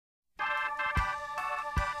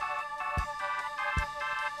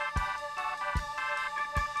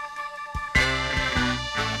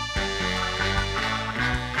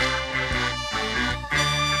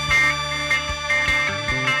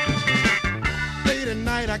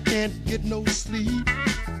night I can't get no sleep.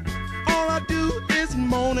 All I do is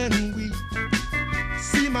moan and weep.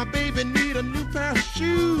 See my baby need a new pair of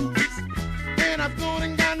shoes, and I've gone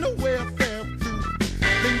and got no welfare blues.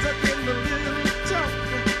 Things are getting a little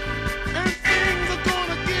tougher, and things are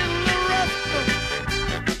gonna get a little rougher.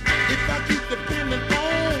 If I keep depending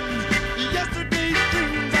on yesterday's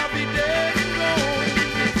dreams, I'll be dead and gone.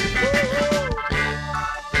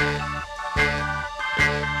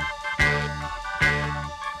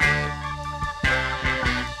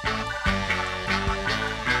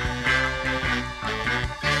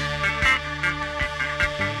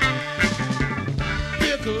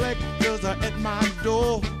 Collectors are at my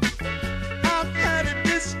door. I've had it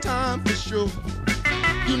this time for sure.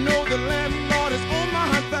 You know the landlord is on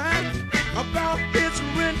my back about his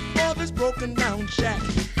rent for this broken down shack.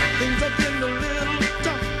 Things are getting a little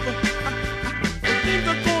tougher, and things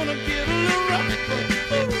are gonna get a little rougher.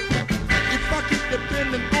 If I keep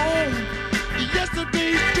depending on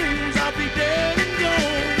yesterday's dreams, I'll be dead and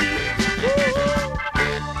gone.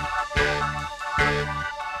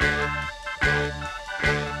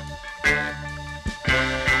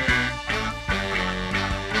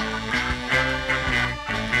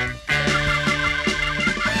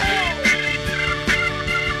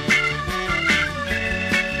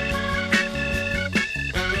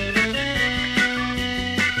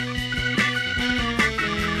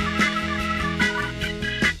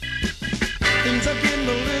 Things are getting a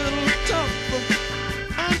little tougher,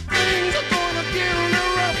 and things are gonna get a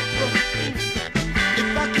little rougher. If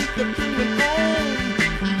I keep depending on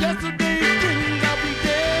yesterday's dreams, I'll be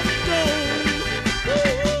dead and gone.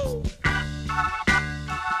 Woo-hoo.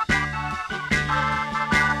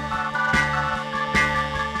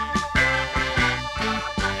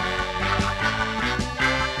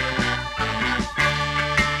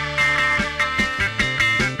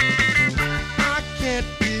 I can't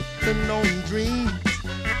depend on dreams.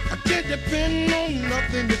 I can't depend on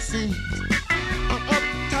nothing it seems. I'm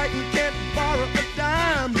uptight and can't borrow a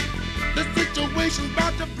dime. The situation's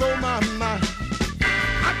about to blow my